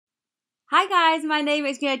Hi guys, my name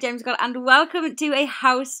is Gemzicle and welcome to a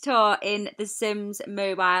house tour in The Sims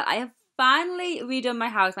Mobile. I have finally redone my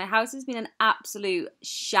house. My house has been an absolute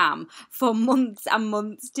sham for months and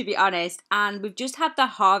months, to be honest, and we've just had the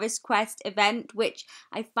Harvest Quest event, which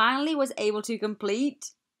I finally was able to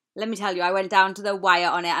complete. Let me tell you, I went down to the wire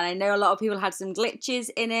on it, and I know a lot of people had some glitches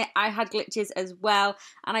in it. I had glitches as well,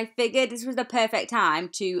 and I figured this was the perfect time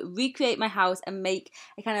to recreate my house and make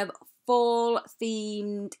a kind of fall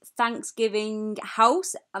themed Thanksgiving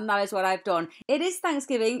house, and that is what I've done. It is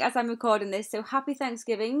Thanksgiving as I'm recording this, so happy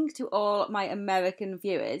Thanksgiving to all my American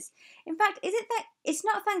viewers. In fact, is it that it's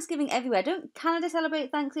not Thanksgiving everywhere? Don't Canada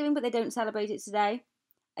celebrate Thanksgiving, but they don't celebrate it today?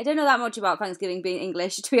 I don't know that much about Thanksgiving being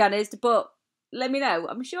English, to be honest, but let me know.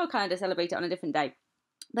 I'm sure Canada celebrate it on a different day.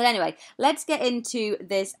 But anyway, let's get into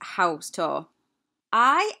this house tour.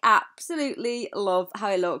 I absolutely love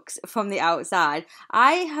how it looks from the outside.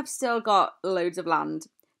 I have still got loads of land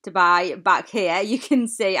to buy back here. You can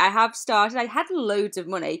see I have started. I had loads of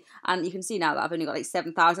money, and you can see now that I've only got like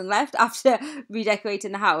 7,000 left after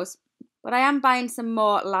redecorating the house. But I am buying some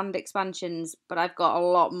more land expansions, but I've got a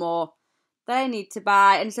lot more that I need to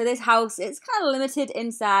buy. And so this house, it's kind of limited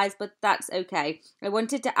in size, but that's okay. I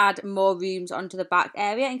wanted to add more rooms onto the back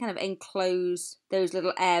area and kind of enclose those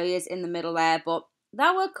little areas in the middle there, but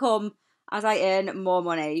that will come as I earn more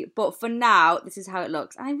money. But for now, this is how it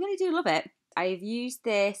looks. And I really do love it. I've used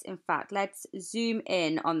this. In fact, let's zoom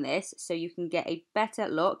in on this so you can get a better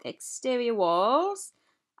look. Exterior walls.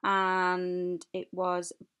 And it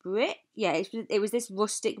was brick. Yeah, it was this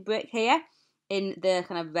rustic brick here in the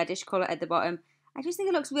kind of reddish colour at the bottom. I just think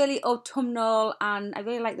it looks really autumnal, and I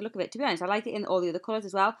really like the look of it. To be honest, I like it in all the other colours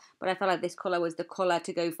as well. But I felt like this colour was the colour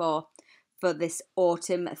to go for this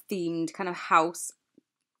autumn themed kind of house.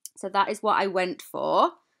 So that is what I went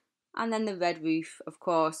for. And then the red roof, of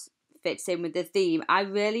course, fits in with the theme. I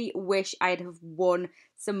really wish I'd have won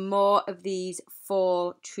some more of these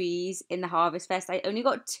fall trees in the Harvest Fest. I only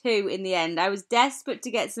got 2 in the end. I was desperate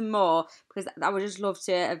to get some more because I would just love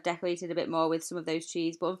to have decorated a bit more with some of those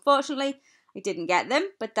trees. But unfortunately, I didn't get them.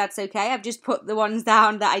 But that's okay. I've just put the ones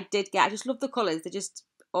down that I did get. I just love the colours. They're just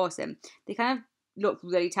awesome. They kind of look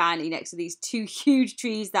really tiny next to these 2 huge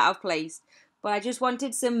trees that I've placed. But I just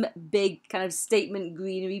wanted some big kind of statement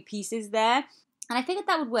greenery pieces there. And I figured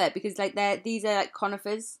that would work because these are like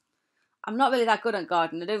conifers. I'm not really that good at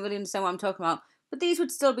gardening. I don't really understand what I'm talking about. But these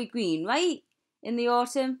would still be green, right? In the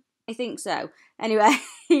autumn? I think so. Anyway,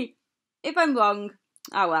 if I'm wrong,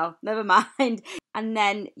 oh well, never mind. And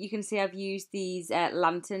then you can see I've used these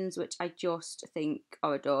lanterns, which I just think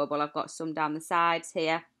are adorable. I've got some down the sides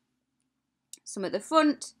here. Some at the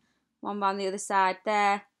front. One around the other side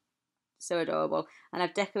there. So adorable. And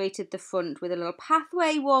I've decorated the front with a little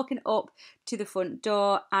pathway walking up to the front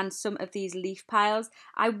door and some of these leaf piles.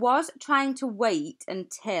 I was trying to wait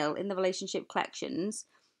until in the relationship collections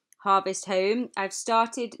Harvest Home. I've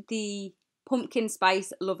started the pumpkin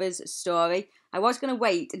spice lovers story. I was going to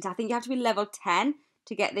wait until I think you have to be level 10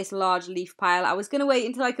 to get this large leaf pile. I was going to wait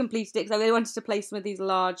until I completed it because I really wanted to place some of these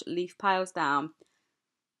large leaf piles down.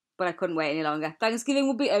 But I couldn't wait any longer. Thanksgiving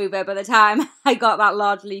will be over by the time I got that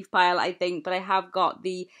large leaf pile, I think. But I have got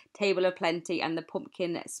the Table of Plenty and the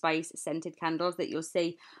pumpkin spice scented candles that you'll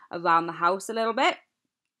see around the house a little bit.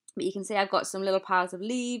 But you can see I've got some little piles of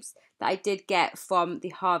leaves that I did get from the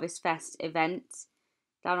Harvest Fest event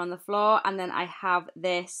down on the floor. And then I have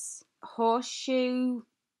this horseshoe.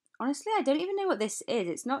 Honestly, I don't even know what this is.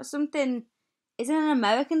 It's not something... Is it an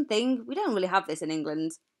American thing? We don't really have this in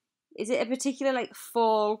England. Is it a particular like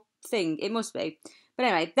fall thing? It must be. But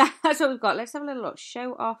anyway, that's what we've got. Let's have a little look.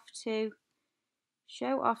 Show off to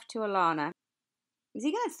Alana. Is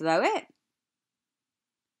he going to throw it?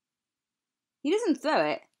 He doesn't throw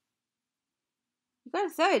it. You've got to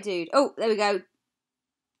throw it, dude. Oh, there we go.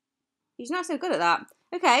 He's not so good at that.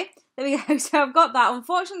 Okay, there we go. So I've got that.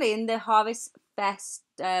 Unfortunately, in the Harvest Fest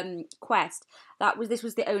quest, this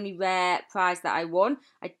was the only rare prize that I won.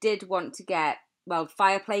 I did want to get, well,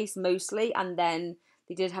 fireplace mostly, and then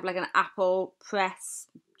they did have like an apple press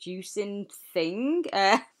juicing thing.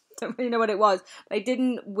 Don't really know what it was, but I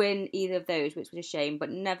didn't win either of those, which was a shame, but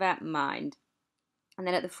never mind. And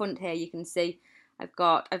then at the front here, you can see I've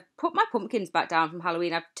put my pumpkins back down from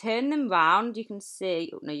Halloween. I've turned them round. You can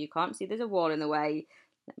see, oh no, you can't see. There's a wall in the way.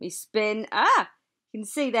 Let me spin. You can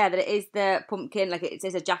see there that it is the pumpkin, like it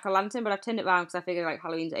says a jack-o'-lantern, but I've turned it around because I figured like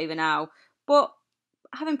Halloween's over now. But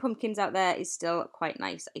having pumpkins out there is still quite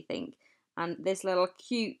nice, I think. And this little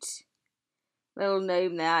cute little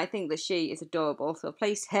gnome there, I think that she is adorable. So I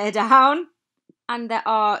placed her down. And there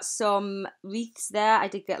are some wreaths there. I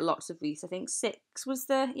did get lots of wreaths. I think 6 was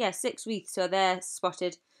 6 wreaths. So they're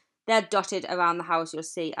spotted they're dotted around the house, you'll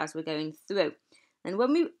see as we're going through. And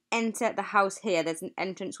when we enter the house here, there's an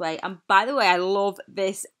entranceway. And by the way, I love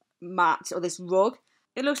this mat or this rug.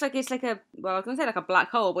 It looks like it's like a, well, I was going to say like a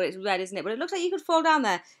black hole, but it's red, isn't it? But it looks like you could fall down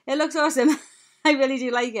there. It looks awesome. I really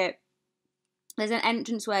do like it. There's an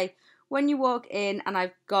entranceway when you walk in, and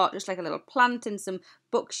I've got just like a little plant and some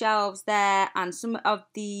bookshelves there and some of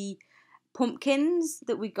the pumpkins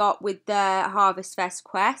that we got with the Harvestfest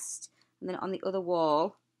Quest. And then on the other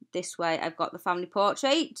wall, this way, I've got the family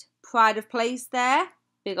portrait, pride of place there,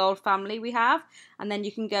 big old family we have. And then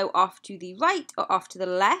you can go off to the right or off to the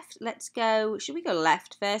left. Let's go, should we go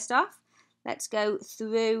left first off? Let's go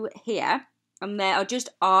through here. And there are just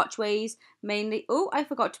archways mainly. Oh, I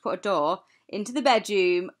forgot to put a door into the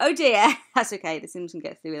bedroom. Oh dear, that's okay, the Sims can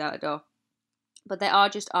get through without a door. But they are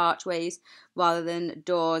just archways rather than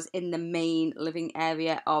doors in the main living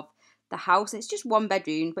area of the house. It's just one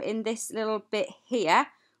bedroom, but in this little bit here,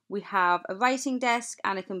 we have a writing desk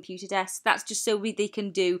and a computer desk. That's just so they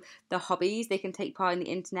can do the hobbies. They can take part in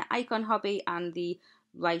the internet icon hobby and the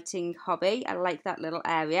writing hobby. I like that little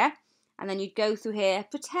area. And then you'd go through here,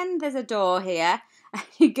 pretend there's a door here, and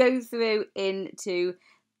you go through into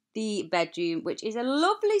the bedroom, which is a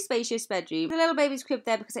lovely spacious bedroom. The little baby's crib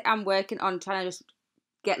there because I am working on trying to just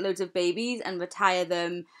get loads of babies and retire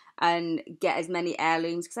them and get as many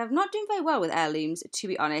heirlooms, because I'm not doing very well with heirlooms, to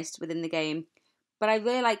be honest, within the game. But I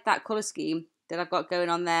really like that colour scheme that I've got going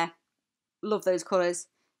on there. Love those colours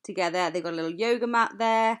together. They've got a little yoga mat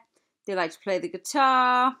there. They like to play the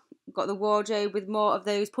guitar. Got the wardrobe with more of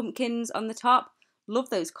those pumpkins on the top.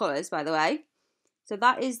 Love those colours, by the way. So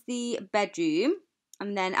that is the bedroom.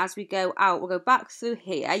 And then as we go out, we'll go back through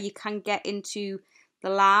here. You can get into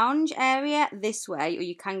the lounge area this way, or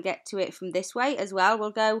you can get to it from this way as well.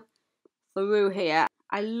 We'll go through here.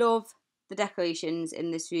 I love the decorations in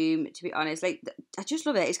this room, to be honest. Like, I just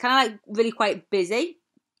love it. It's kind of like really quite busy,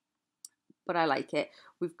 but I like it.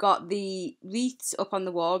 We've got the wreaths up on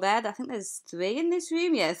the wall there. I think there's 3 in this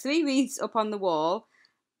room. Yeah, 3 wreaths up on the wall.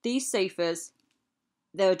 These sofas,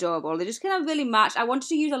 they're adorable. They just kind of really match. I wanted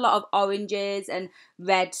to use a lot of oranges and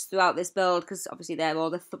reds throughout this build because obviously they're all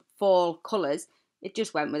the fall colours. It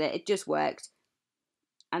just went with it. It just worked.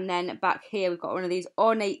 And then back here, we've got one of these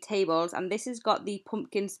ornate tables, and this has got the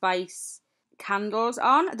pumpkin spice candles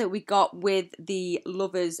on that we got with the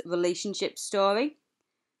lovers' relationship story.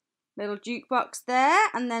 Little jukebox there,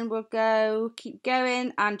 and then we'll keep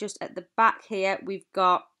going, and just at the back here, we've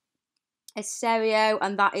got a stereo,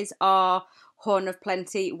 and that is our Horn of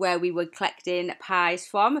Plenty, where we were collecting pies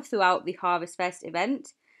from throughout the Harvestfest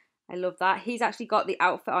event. I love that. He's actually got the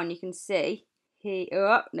outfit on, you can see.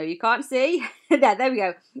 Oh, no, you can't see. there we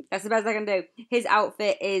go. That's the best I can do. His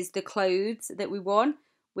outfit is the clothes that we won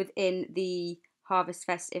within the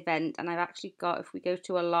Harvestfest event. And I've actually got, if we go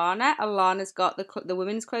to Alana, Alana's got the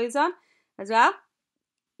women's clothes on as well.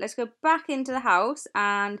 Let's go back into the house,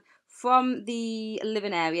 and from the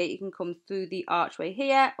living area, you can come through the archway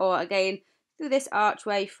here, or again, through this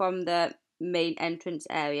archway from the main entrance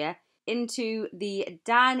area into the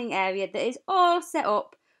dining area that is all set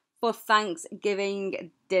up for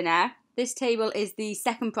Thanksgiving dinner. This table is the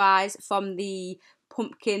second prize from the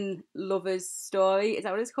Pumpkin Lovers story. Is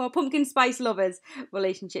that what it's called? Pumpkin Spice Lovers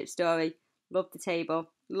relationship story. Love the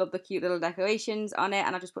table. Love the cute little decorations on it.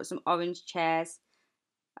 And I've just put some orange chairs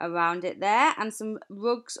around it there and some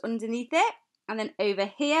rugs underneath it. And then over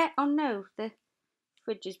here, oh no, the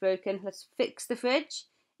fridge is broken. Let's fix the fridge.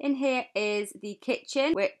 In here is the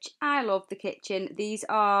kitchen, which I love the kitchen. These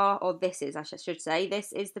are, or this is, I should say,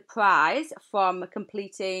 this is the prize from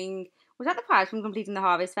completing, was that the prize from completing the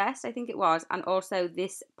Harvestfest? I think it was. And also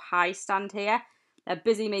this pie stand here. They're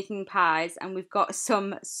busy making pies, and we've got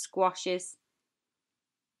some squashes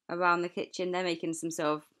around the kitchen. They're making some sort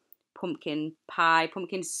of pumpkin pie,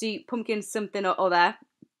 pumpkin soup, pumpkin something or other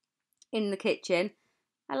in the kitchen.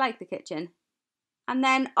 I like the kitchen. And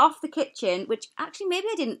then off the kitchen, which actually maybe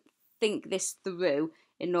I didn't think this through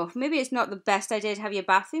enough. Maybe it's not the best idea to have your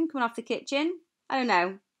bathroom coming off the kitchen. I don't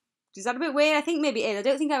know. Is that a bit weird? I think maybe it is. I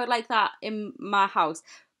don't think I would like that in my house.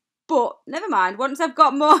 But never mind. Once I've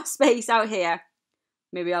got more space out here,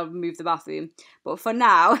 maybe I'll move the bathroom. But for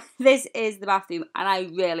now, this is the bathroom. And I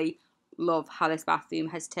really love how this bathroom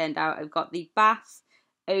has turned out. I've got the bath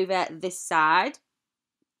over this side,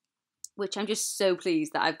 which I'm just so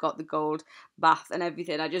pleased that I've got the gold bath and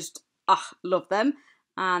everything. I just love them.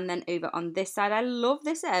 And then over on this side, I love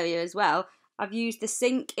this area as well. I've used the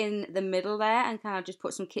sink in the middle there and kind of just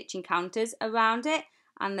put some kitchen counters around it.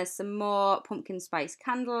 And there's some more pumpkin spice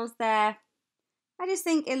candles there. I just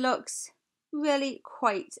think it looks really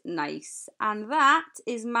quite nice. And that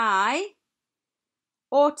is my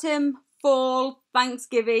autumn, fall,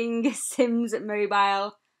 Thanksgiving Sims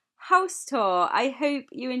Mobile house tour. I hope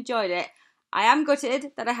you enjoyed it. I am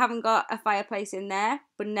gutted that I haven't got a fireplace in there,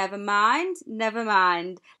 but never mind, never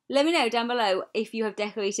mind. Let me know down below if you have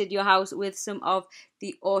decorated your house with some of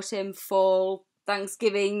the autumn, fall,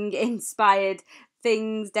 Thanksgiving inspired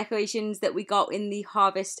things, decorations that we got in the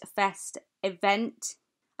Harvestfest event.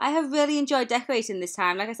 I have really enjoyed decorating this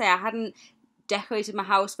time. Like I say, I hadn't decorated my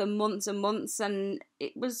house for months and months, and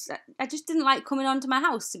I just didn't like coming onto my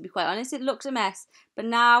house, to be quite honest. It looked a mess, but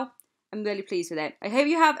now I'm really pleased with it. I hope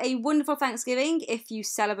you have a wonderful Thanksgiving if you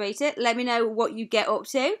celebrate it. Let me know what you get up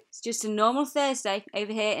to. It's just a normal Thursday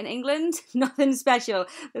over here in England. Nothing special.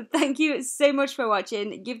 But thank you so much for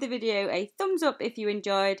watching. Give the video a thumbs up if you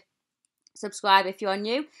enjoyed. Subscribe if you're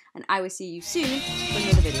new. And I will see you soon for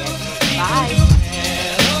another video. Bye.